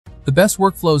The best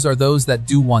workflows are those that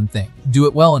do one thing. Do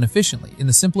it well and efficiently, in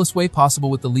the simplest way possible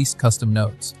with the least custom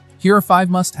nodes. Here are 5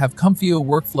 must-have comfyui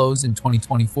workflows in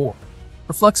 2024.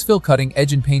 For Flux, fill cutting,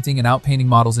 edge and painting and outpainting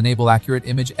models enable accurate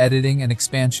image editing and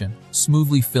expansion,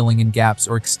 smoothly filling in gaps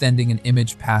or extending an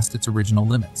image past its original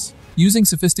limits. Using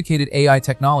sophisticated AI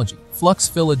technology, Flux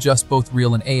Fill adjusts both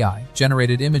real and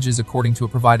AI-generated images according to a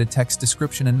provided text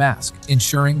description and mask,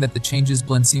 ensuring that the changes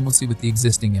blend seamlessly with the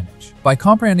existing image. By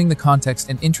comprehending the context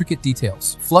and intricate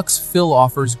details, Flux Fill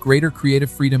offers greater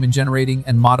creative freedom in generating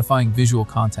and modifying visual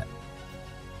content.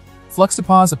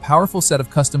 Fluxtapoz, a powerful set of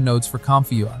custom nodes for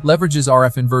comfyui, leverages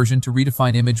RF inversion to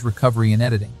redefine image recovery and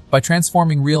editing. By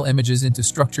transforming real images into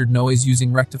structured noise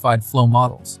using rectified flow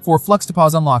models,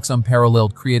 Fluxtapoz unlocks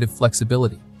unparalleled creative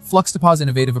flexibility. Fluxtapoz's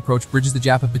innovative approach bridges the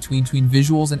gap between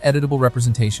visuals and editable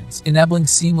representations, enabling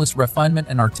seamless refinement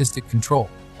and artistic control,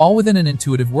 all within an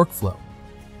intuitive workflow.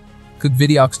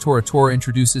 CogVideoX Tora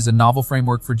introduces a novel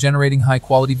framework for generating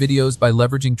high-quality videos by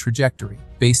leveraging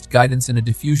trajectory-based guidance in a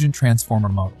diffusion transformer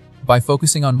model. By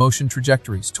focusing on motion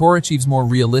trajectories, Tora achieves more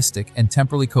realistic and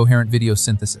temporally coherent video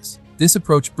synthesis. This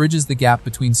approach bridges the gap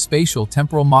between spatial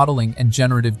temporal modeling and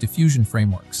generative diffusion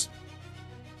frameworks.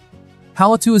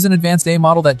 Hala2 is an advanced AI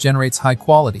model that generates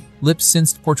high-quality,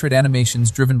 lip-synced portrait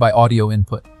animations driven by audio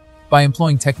input. By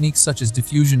employing techniques such as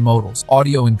diffusion modals,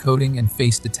 audio encoding, and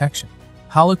face detection,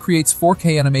 Hala creates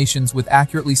 4K animations with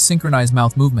accurately synchronized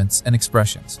mouth movements and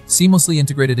expressions. Seamlessly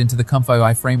integrated into the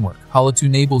comfyui framework, Hala2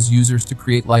 enables users to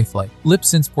create lifelike,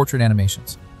 lip-synced portrait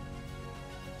animations.